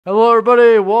Hello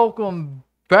everybody, welcome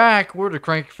back. We're the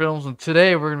Cranky Films, and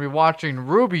today we're going to be watching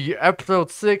RWBY episode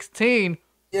 16,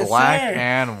 Yes, Black sir.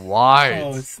 and White.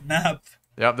 Oh, snap.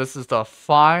 Yep, this is the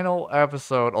final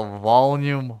episode of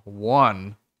Volume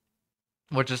 1,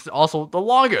 which is also the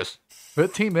longest,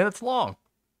 15 minutes long.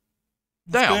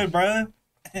 That's Damn. good, bro.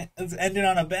 It's ending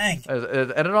on a bang.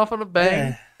 It ended off on a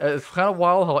bang. It's kind of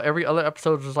wild how every other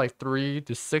episode is like 3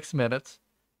 to 6 minutes.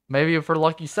 Maybe if we're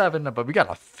lucky 7, but we got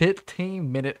a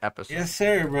 15-minute episode. Yes,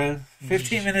 sir, bro.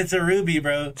 15 minutes of RWBY,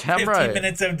 bro. Damn 15 right.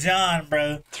 minutes of John,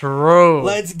 bro. True.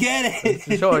 Let's get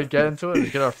it. Shall we get into it?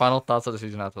 Let's get our final thoughts of the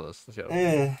season after this. Let's go.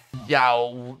 Yeah.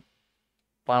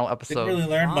 Final episode. Didn't really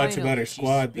learn much about her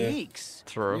squad, though.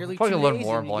 True. Nearly Probably 2 learn days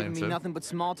more in and you're Volume giving me 2. nothing but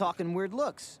small talk and weird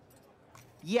looks.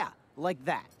 Yeah, like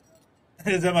that.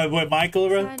 Is that my boy Michael,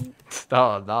 bro? Friend,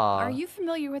 Nah. are you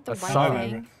familiar with the That's White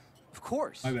solid. Fang? Of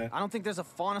course. My bad. I don't think there's a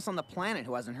faunus on the planet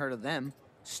who hasn't heard of them.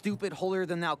 Stupid,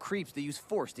 holier-than-thou creeps that use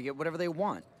force to get whatever they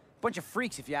want. Bunch of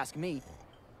freaks, if you ask me.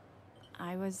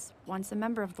 I was once a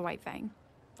member of the White Fang.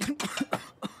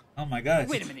 Oh, my gosh.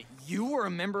 Wait a minute, you were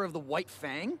a member of the White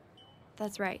Fang?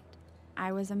 That's right.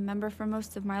 I was a member for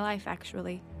most of my life,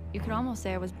 actually. You could almost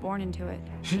say I was born into it.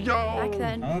 Yo. Back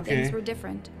then, Okay. things were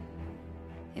different.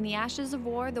 In the ashes of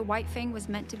war, the White Fang was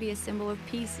meant to be a symbol of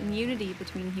peace and unity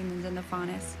between humans and the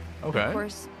faunus. Okay. Of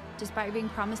course, despite being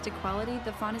promised equality,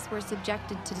 the faunus were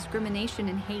subjected to discrimination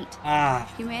and hate.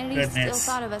 Humanity still Goodness.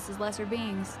 thought of us as lesser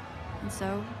beings. And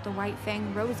so, the White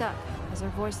Fang rose up as a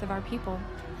voice of our people.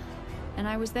 And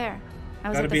I was there. I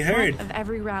was Gotta at the be front heard. of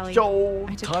every rally. Yo,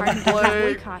 I took time part to in every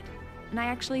play. boycott. And I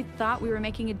actually thought we were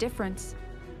making a difference.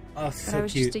 Oh, But I so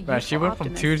was cute. just a Man, she youthful went from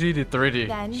optimist. 2D to 3D.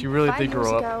 Then, She really 5 did years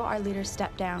grow up. ago, our leader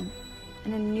stepped down.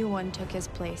 And a new one took his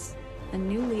place. A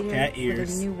new leader Cat with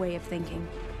ears. a new way of thinking.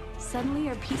 Suddenly,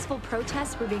 our peaceful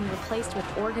protests were being replaced with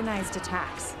organized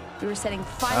attacks. We were setting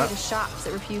fire to shops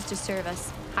that refused to serve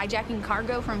us, hijacking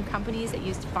cargo from companies that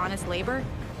used faunus labor.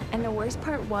 And the worst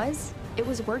part was, it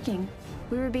was working.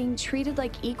 We were being treated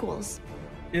like equals,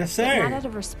 Yes, but not sir. out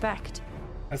of respect,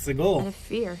 That's the out goal. of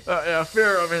fear. Yeah,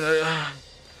 fear. I mean,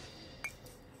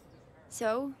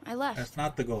 So, I left. That's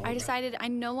not the goal. I decided I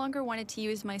no longer wanted to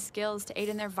use my skills to aid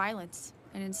in their violence,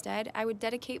 and instead, I would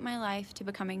dedicate my life to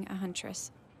becoming a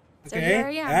huntress. So Okay. here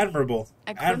I am, Admirable.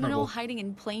 a criminal Admirable. hiding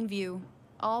in plain view,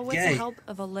 all with Yay. the help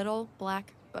of a little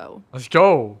black bow. let's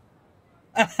go.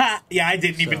 Yeah, I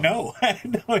didn't even So, know. I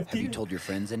had no Have you idea. told your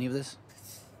friends any of this?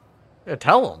 Yeah,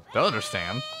 tell them. They'll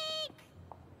understand.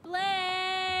 Blake!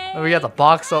 We got to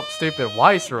box up stupid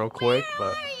Weiss real quick,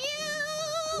 but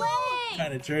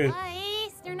Kind of true.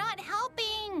 Weiss, they're not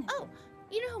helping. Oh,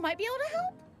 you know who might be able to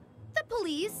help? The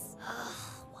police. Ugh,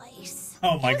 Weiss.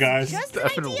 Oh, my gosh. Just an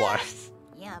definitely idea. Weiss.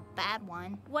 Yeah, bad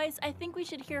one. Weiss, I think we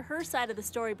should hear her side of the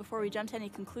story before we jump to any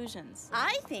conclusions.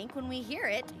 I think when we hear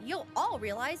it, you'll all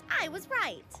realize I was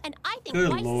right. And I think Good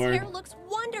Weiss's Lord. hair looks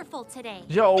wonderful today.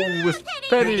 Yo, it's I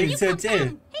Penny. think so,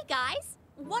 too. Hey guys,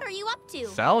 what are you up to?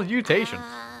 Salutations.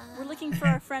 We're looking for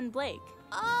our friend Blake.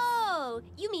 Oh,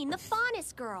 you mean the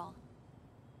faunus girl.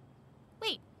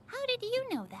 Wait, how did you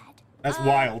know that? That's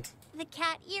wild. The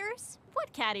cat ears?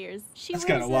 What cat ears? She That's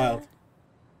wears kinda wild.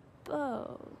 a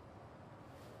bow.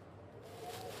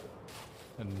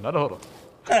 Another hold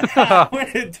on.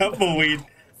 What a tumbleweed.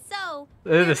 So,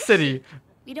 In the city.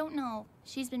 we don't know.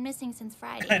 She's been missing since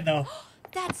Friday. I know.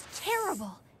 That's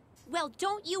terrible. Well,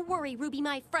 don't you worry, Ruby,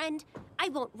 my friend. I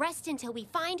won't rest until we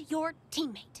find your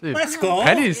teammate. Dude, Let's go.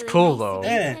 Penny's cool though.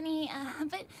 Yeah. Penny,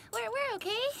 but we're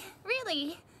okay.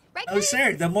 Really. Right, Oh, guys?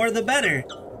 sir. The more, the better.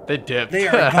 They dipped. They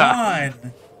are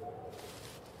gone.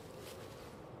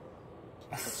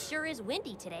 It sure is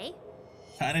windy today.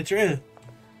 Kind of true.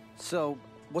 So,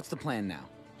 what's the plan now?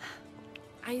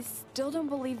 I still don't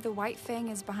believe the White Fang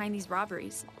is behind these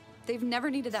robberies. They've never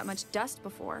needed that much dust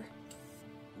before.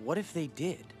 What if they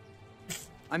did?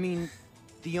 I mean,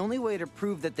 the only way to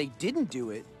prove that they didn't do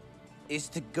it is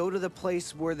to go to the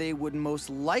place where they would most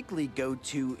likely go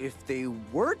to if they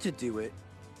were to do it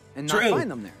and not True. find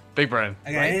them there. Big brain.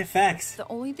 I got it. Facts. The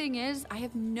only thing is, I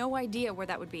have no idea where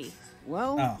that would be.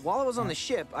 Well, Oh. while I was on the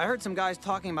ship, I heard some guys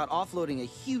talking about offloading a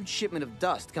huge shipment of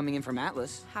dust coming in from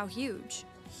Atlas. How huge?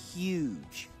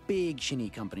 Huge. Big Shinny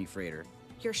Company freighter.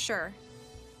 You're sure?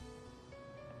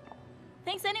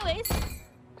 Thanks anyways.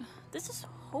 This is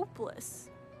hopeless.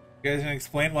 You guys gonna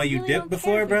explain why you really dipped don't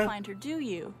before, care if we bro? find her, do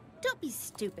you? Don't be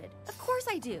stupid. Of course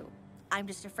I do. I'm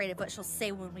just afraid of what she'll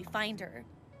say when we find her.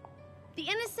 The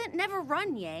innocent never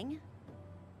run, Yang.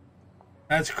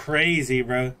 That's crazy,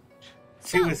 bro.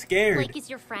 She So, was scared. Blake is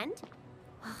your friend?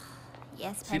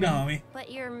 Yes, She Penny. the homie.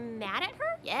 But you're mad at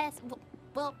her? Yes.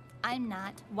 Well, I'm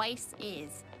not. Weiss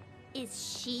is.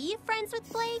 Is she friends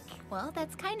with Blake? Well,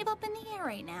 that's kind of up in the air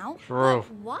right now. True.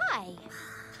 Why?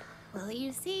 Well,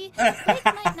 you see, Blake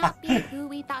might not be who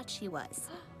we thought she was.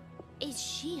 Is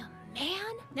she a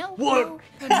man? No. What?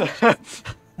 No,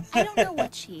 I don't know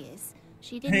what she is.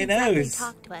 She didn't Who exactly knows?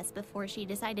 talk to us before she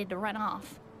decided to run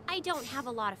off. I don't have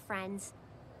a lot of friends.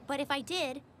 But if I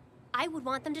did, I would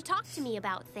want them to talk to me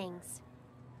about things.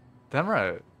 Damn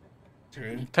right.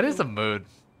 True. Penny's a mood.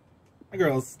 My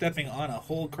girl's stepping on a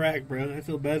whole crack, bro. I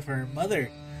feel bad for her mother.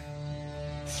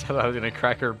 Said I was gonna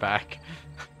crack her back.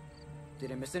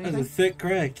 Did I miss That's a anything? thick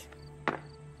crack.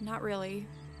 Not really.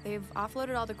 They've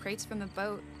offloaded all the crates from the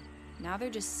boat. Now they're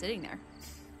just sitting there.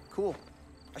 Cool.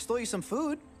 I stole you some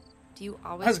food. Do you Let's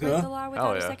always go. break the law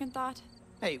without a yeah. second thought?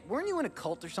 Hey, weren't you in a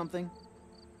cult or something?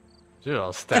 Dude,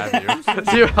 I'll stab you.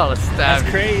 Dude, I'll stab That's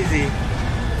you. crazy.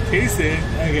 Too soon.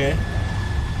 Okay.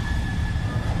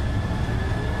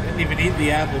 Didn't even eat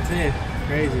the apple, too.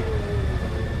 Crazy.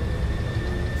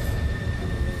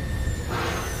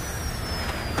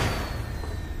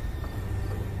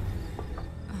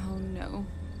 Oh no.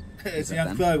 It's it Young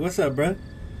them? Thug. What's up, bro?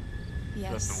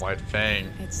 Yes. That's the white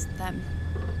fang. It's them.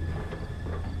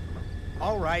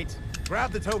 All right,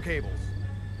 grab the tow cables.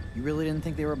 You really didn't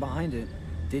think they were behind it,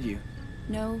 did you?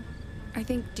 No, I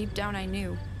think deep down I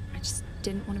knew. I just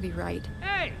didn't want to be right.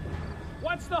 Hey,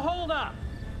 what's the holdup?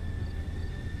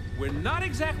 We're not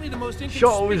exactly the most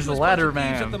Show is the inconspicuous ladder bunch of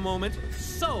thieves man. at the moment,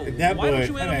 so That why boy, don't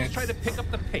you that animals man. try to pick up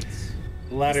the pace?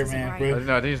 Ladder This isn't man, right. bro.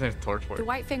 No, I think his name's Torchwood. The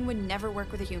white fang would never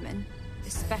work with a human,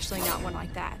 especially not one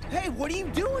like that. Hey, what are you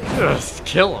doing? Just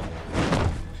kill him.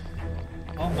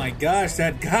 Oh my gosh,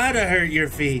 that gotta hurt your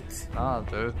feet. Nah,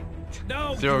 dude.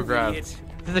 No, Zero you grab. idiot.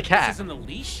 This is a This cat. isn't a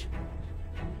leash.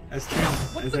 That's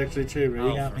true. That's actually true, bro.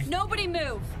 You Oh, got me. Nobody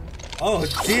move! Oh,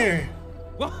 dear.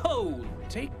 Whoa,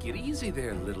 take it easy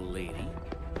there, little lady.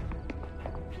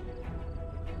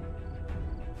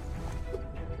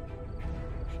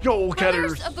 Yo, Brothers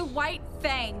catters. of the white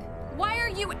fang! Why are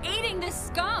you eating this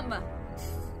scum?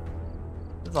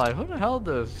 It's like, who the hell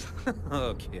does?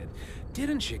 Oh, kid,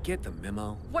 didn't you get the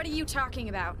memo? What are you talking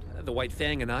about? The White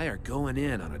Fang and I are going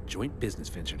in on a joint business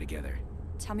venture together.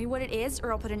 Tell me what it is,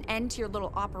 or I'll put an end to your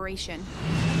little operation.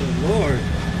 Good lord.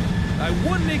 I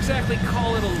wouldn't exactly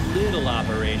call it a little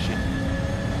operation.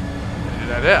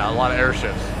 Yeah, a lot of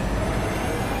airships.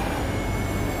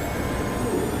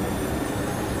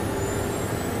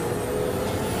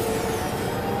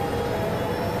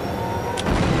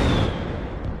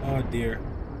 Oh, dear.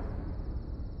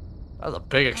 That was a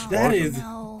big explosion. That is,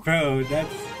 no. bro,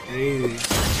 that's crazy.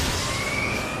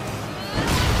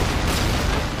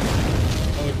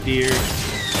 Oh dear.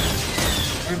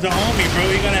 Where's the homie, bro?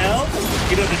 You gonna help?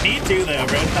 He doesn't need to though,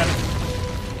 bro. It's not,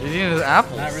 He's eating his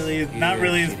apples. not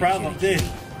really his problem, too.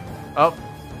 Oh,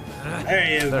 There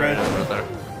he is, there bro. it is, right there.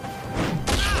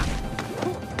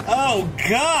 Oh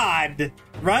God!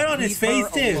 Right on his face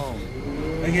too.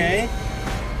 Okay.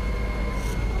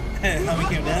 Homie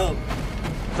came to help.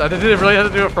 So I didn't really have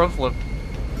to do a front flip.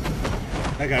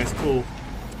 That guy's cool.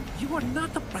 You are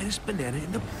not the brightest banana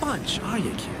in the bunch, are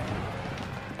you, kid?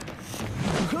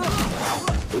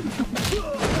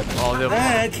 Oh, the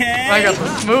Okay. I got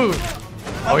the smooth.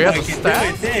 Oh, he has a can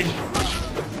stab? do it, dude.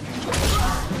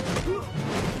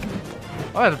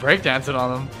 Oh, I had breakdancing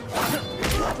on him.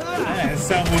 Yeah,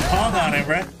 some Wukong on him,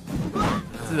 bro.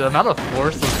 See, the amount of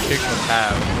force those kicks would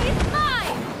have. He's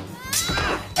mine!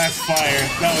 That's fire.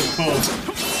 That was cool.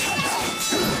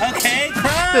 Okay,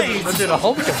 cry! Dude, a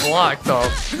homie can block, though.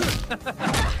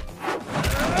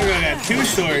 I got two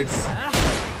swords.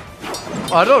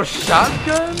 Oh, no,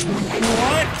 shotgun?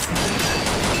 What?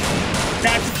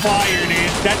 That's fire,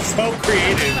 dude. That's so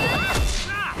creative.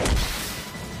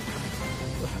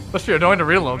 Must be annoying to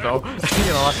reload, though.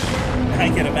 You know, I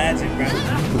can imagine, bro.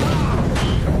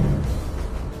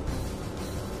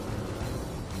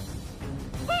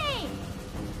 Hey!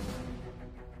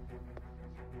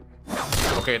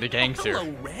 okay, the gang's here.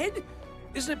 Hello, Red?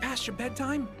 Isn't it past your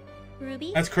bedtime?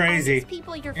 Ruby? That's crazy. Are these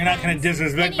people your You're not gonna friends?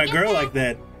 disrespect Can my you girl get like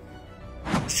that.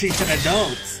 She's an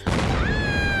adult.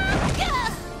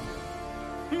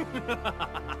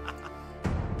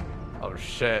 Oh,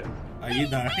 shit. Oh, you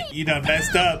done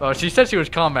messed up. Oh, she said she was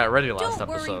combat ready last Don't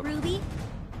worry, episode. Ruby.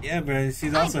 Yeah, bro.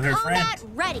 She's also I'm her combat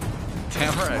friend. ready.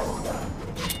 Damn right.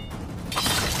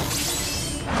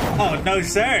 Oh no,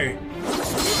 sir.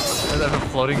 There's a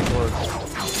floating sword.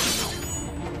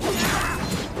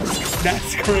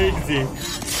 That's crazy.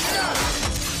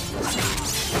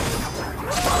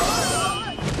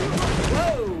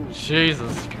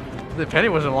 Jesus. The Penny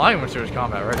wasn't lying when she was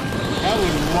combat ready. That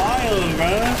was wild,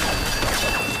 bro.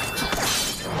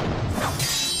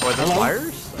 Wait, the Hello?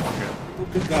 fires? Okay. Oh,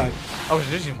 good God. Oh,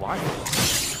 she's using wire.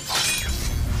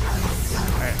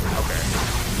 Okay.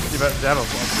 See, but that was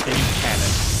a big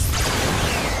cannon.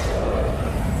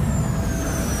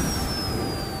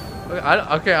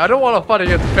 Okay, I don't want to fight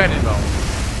against Penny though.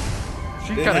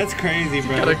 She Dude, kinda, that's crazy,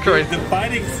 bro. Kinda crazy. The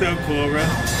fighting's so cool, bro.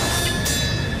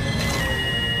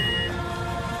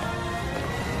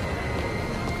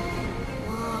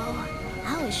 Whoa,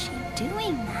 how is she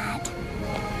doing that?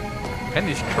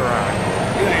 Penny's crying.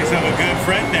 You got yourself a good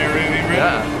friend there, Ruby, bro.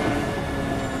 Yeah.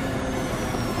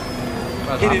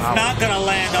 It is not gonna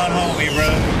land on homie,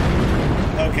 bro.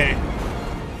 Okay.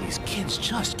 These kids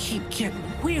just keep getting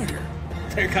weirder.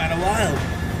 They're kind of wild.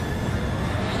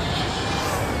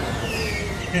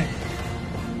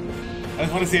 I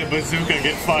just want to see a bazooka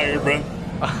get fired, bro.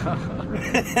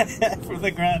 From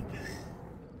the ground.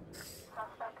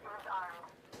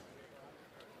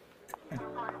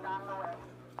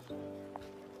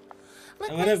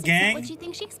 Look, What up, gang? What you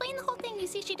think? She explained the whole thing. You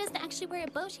see, she doesn't actually wear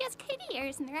a bow. She has kitty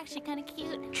ears, and they're actually kind of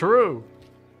cute. True.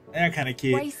 They're kind of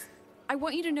cute. Bryce, I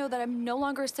want you to know that I'm no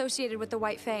longer associated with the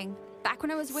White Fang. Back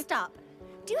when I was with... Stop.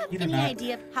 Do you have any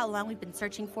idea of how long we've been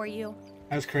searching for you?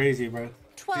 That's crazy, bro.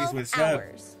 12 what's up?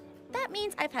 hours. That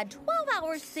means I've had 12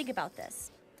 hours to think about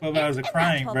this. 12 hours of In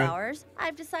crying, that 12 bro. hours,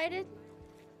 I've decided...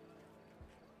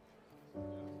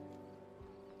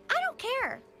 I don't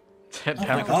care. Oh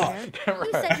my God.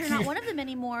 You said you're not one of them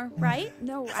anymore, right?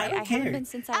 No, I I don't haven't care. been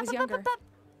since I was younger.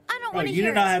 I don't Bro, want to you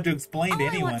hear do not it. have to explain to All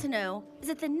anyone. I want to know is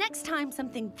that the next time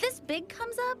something this big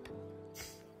comes up,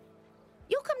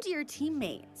 you'll come to your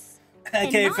teammates.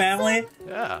 Okay, and not family.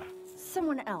 Yeah.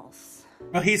 Someone else.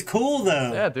 Bro, he's cool,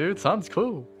 though. Yeah, dude. Sounds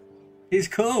cool. He's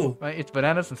cool. Right, it's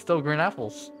bananas and still green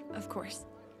apples. Of course.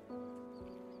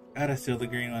 Gotta steal the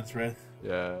green ones, bro.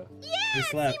 Yeah. They Yeah,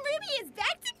 slap. Team RWBY is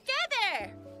back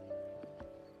together.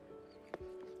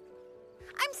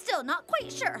 I'm still not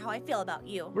quite sure how I feel about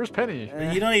you. Where's Penny?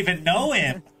 You don't even know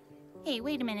him. Hey,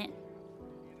 wait a minute.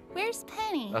 Where's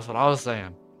Penny? That's what I was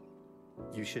saying.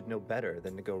 You should know better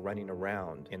than to go running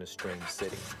around in a strange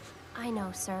city. I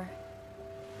know, sir.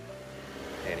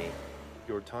 Annie,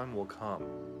 your time will come.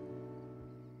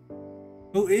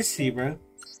 Who is she, bro?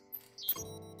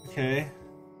 Okay.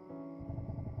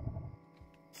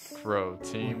 Crow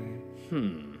team.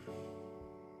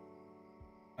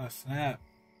 Oh, snap.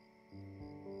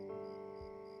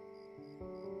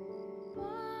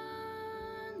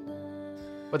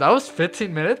 But that was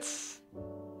 15 minutes?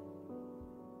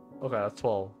 Okay, that's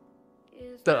 12.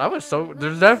 Dude, I was so...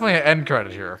 There's definitely an end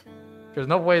credit here. There's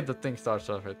no way the thing starts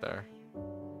off right there.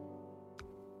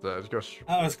 Let's go...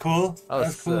 That was cool. That was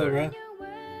That's cool, sick. bro.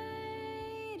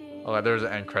 Okay, there's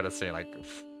an end credit scene, like,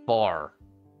 far.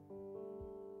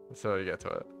 So you get to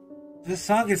it. This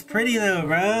song is pretty, though,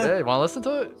 bro. Hey, you wanna listen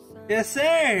to it? Yes,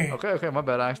 sir. Okay, my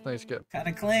bad. I accidentally skipped. Kind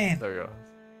of clean. There we go.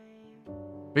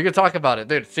 We could talk about it.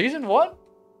 Dude, season 1?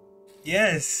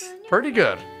 Yes. Pretty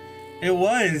good. It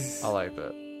was. I liked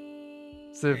it.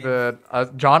 Stupid.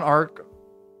 John Arc,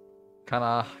 kind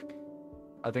of,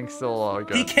 I think still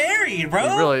good. He carried,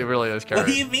 bro. He really is carried. What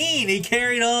do you mean? He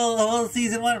carried all the whole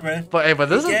season 1, bro. But hey,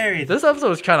 this episode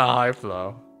was kind of hyped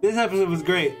though. This episode was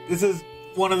great. This is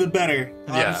one of the better,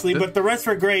 honestly. Yeah, but the rest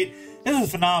were great. This was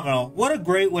phenomenal. What a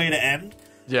great way to end.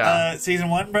 Yeah. Season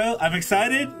 1, bro. I'm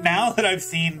excited now that I've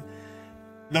seen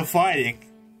the fighting.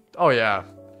 Oh yeah.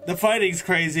 The fighting's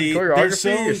crazy. The They're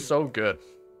choreography is so good.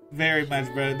 Very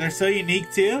much, bro. They're so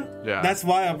unique too. Yeah. That's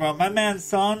wild, bro. My man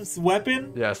Son's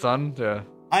weapon. Yeah, son. Yeah.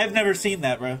 I've never seen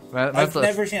that, bro. I've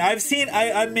never seen.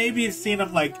 I maybe have seen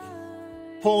them like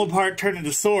pull apart, turn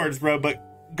into swords, bro.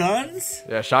 But guns?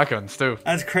 Yeah, shotguns too.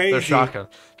 That's crazy. They're shotguns.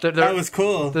 That was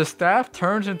cool. The staff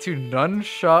turns into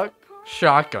nunchuck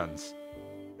shotguns.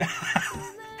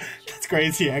 That's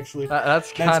crazy, actually.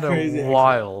 That's kind of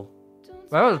wild.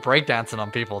 I was breakdancing on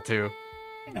people too.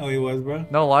 I know he was, bro.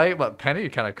 No light, but Penny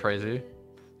kind of crazy.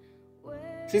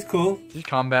 She's cool. She's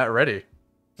combat ready.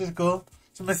 She's cool.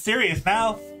 She's mysterious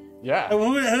now. Yeah.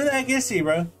 Who the heck is she,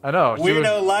 bro? I know.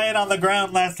 Weirdo lying on the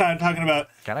ground last time talking about,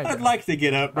 I'd like to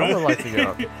get up, bro. I would like to get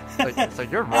up. It's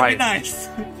like you're That'd right. be nice.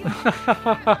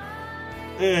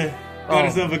 Got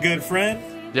herself a good friend.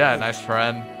 Yeah, nice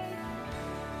friend.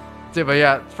 Dude, but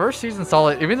yeah, first season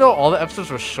solid. Even though all the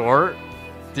episodes were short,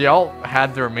 they all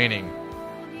had their meaning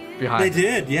behind They it.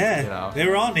 did, yeah. You know? They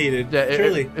were all needed. Yeah,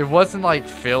 truly. it wasn't like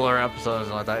filler episodes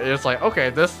and like that. It was like, okay,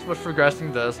 this was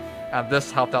progressing this, and this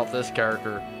helped out this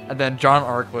character, and then John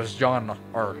Arc was John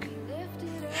Arc.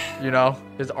 You know,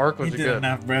 his arc was He did good.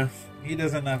 enough, bro. He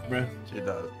does enough, bro. He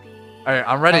does. All right,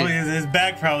 I'm ready. Probably his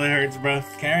back probably hurts, bro.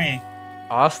 Carrying.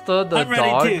 Asta the I'm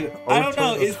dog. ready too. I don't know.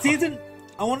 Otto the Is dog. season?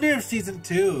 I wonder if season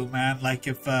 2, man, like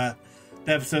if the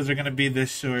episodes are gonna be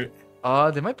this short.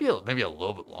 They might be maybe a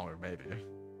little bit longer, maybe.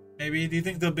 Maybe, do you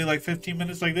think they'll be like 15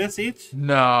 minutes like this each?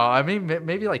 No, I mean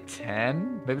maybe like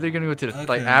 10. Maybe they're gonna go to the,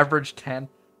 like average 10.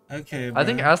 Okay, bro. I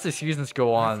think as the seasons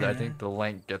go on, I think the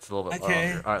length gets a little bit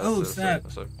longer. All right, oh, snap.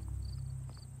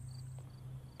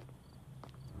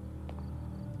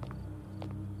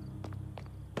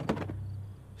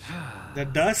 The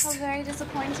dust? How very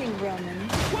disappointing, Roman.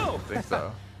 Whoa! I think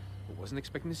so. I wasn't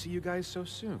expecting to see you guys so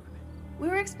soon. We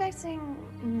were expecting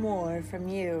more from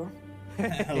you.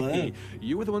 Hello.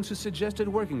 You were the ones who suggested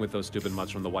working with those stupid mutts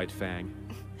from the White Fang.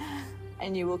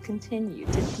 And you will continue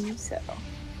to do so.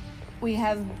 We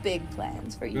have big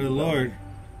plans for you. Good lord.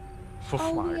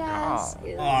 Oh my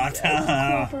god.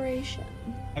 Oh, corporation.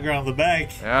 A girl on the back.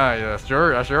 Yeah, that's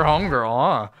your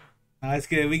homegirl, huh? That's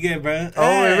good. We good, bro.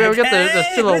 Oh, we got the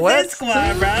silhouette.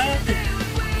 Squad, bro.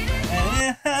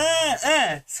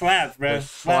 Slaps, bro.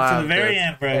 Slaps to the very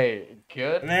end, bro. Hey,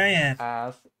 good very end.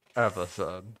 Ass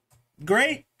episode.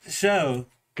 Great show.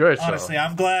 Good show. Honestly,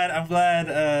 I'm glad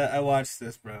I watched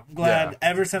this, bro. I'm glad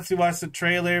ever since we watched the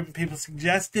trailer, people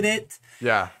suggested it.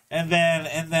 Yeah. And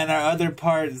then our other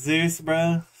part, Zeus,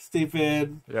 bro.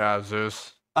 Stupid. Yeah,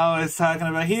 Zeus. I was talking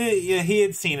about he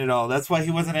had seen it all. That's why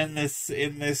he wasn't in this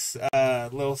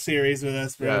little series with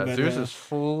us, bro. Yeah, but, Zeus is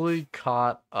fully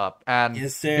caught up, and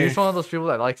yes, sir. He's one of those people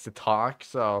that likes to talk.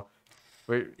 So,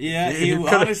 he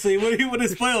honestly he would have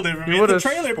spoiled it for me. The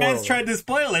trailer, man's tried to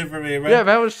spoil it for me, bro. Yeah,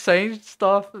 man was saying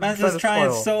stuff. Man's just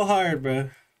trying so hard,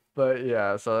 bro. But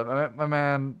yeah, so my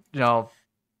man, you know.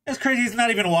 That's crazy. He's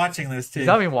not even watching this, too. He's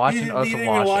not even watching us. He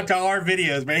didn't even watch our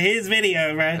videos, bro. His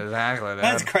video, bro. Exactly.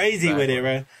 That's crazy with it,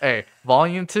 bro. Hey,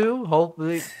 Volume 2,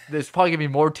 hopefully, there's probably going to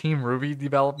be more Team RWBY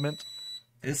development.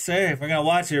 Yes, sir. We're going to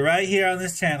watch it right here on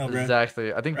this channel, bro.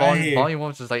 Exactly. I think Volume 1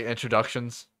 was just like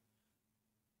introductions.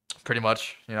 Pretty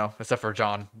much, you know, except for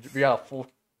John. We got a full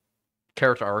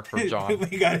character arc for John.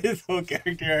 We got his whole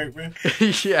character arc, bro.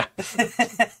 Yeah.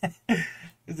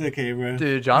 It's okay, bro.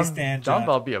 Dude, John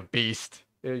about to be a beast.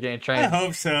 Getting trained. I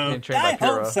hope so. I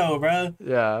hope so, bro.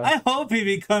 Yeah. I hope he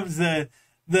becomes the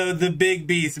big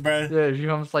beast, bro. Yeah, he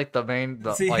becomes like the main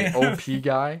like OP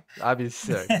guy. That'd be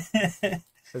sick. That'd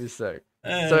be sick.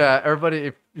 So yeah, everybody,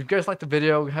 if you guys like the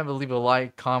video, have to leave a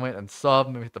like, comment, and sub,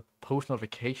 and hit the post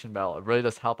notification bell. It really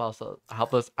does help us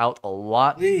out a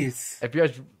lot. Please. If you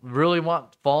guys really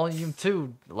want Volume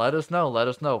 2, let us know. Let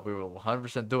us know. We will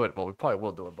 100% do it. Well, we probably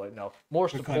will do it, but you know, more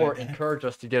support encourage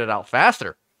us to get it out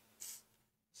faster.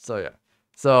 So yeah.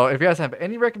 So if you guys have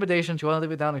any recommendations, you want to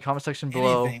leave it down in the comment section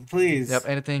below. Anything, please. Yep,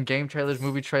 anything, game trailers,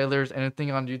 movie trailers,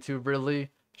 anything on YouTube, really.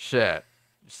 Shit.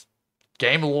 Just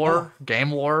game lore,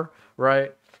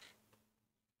 right?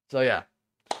 So yeah.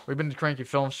 We've been the Cranky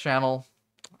Films channel.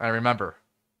 And remember,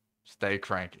 stay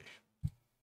cranky.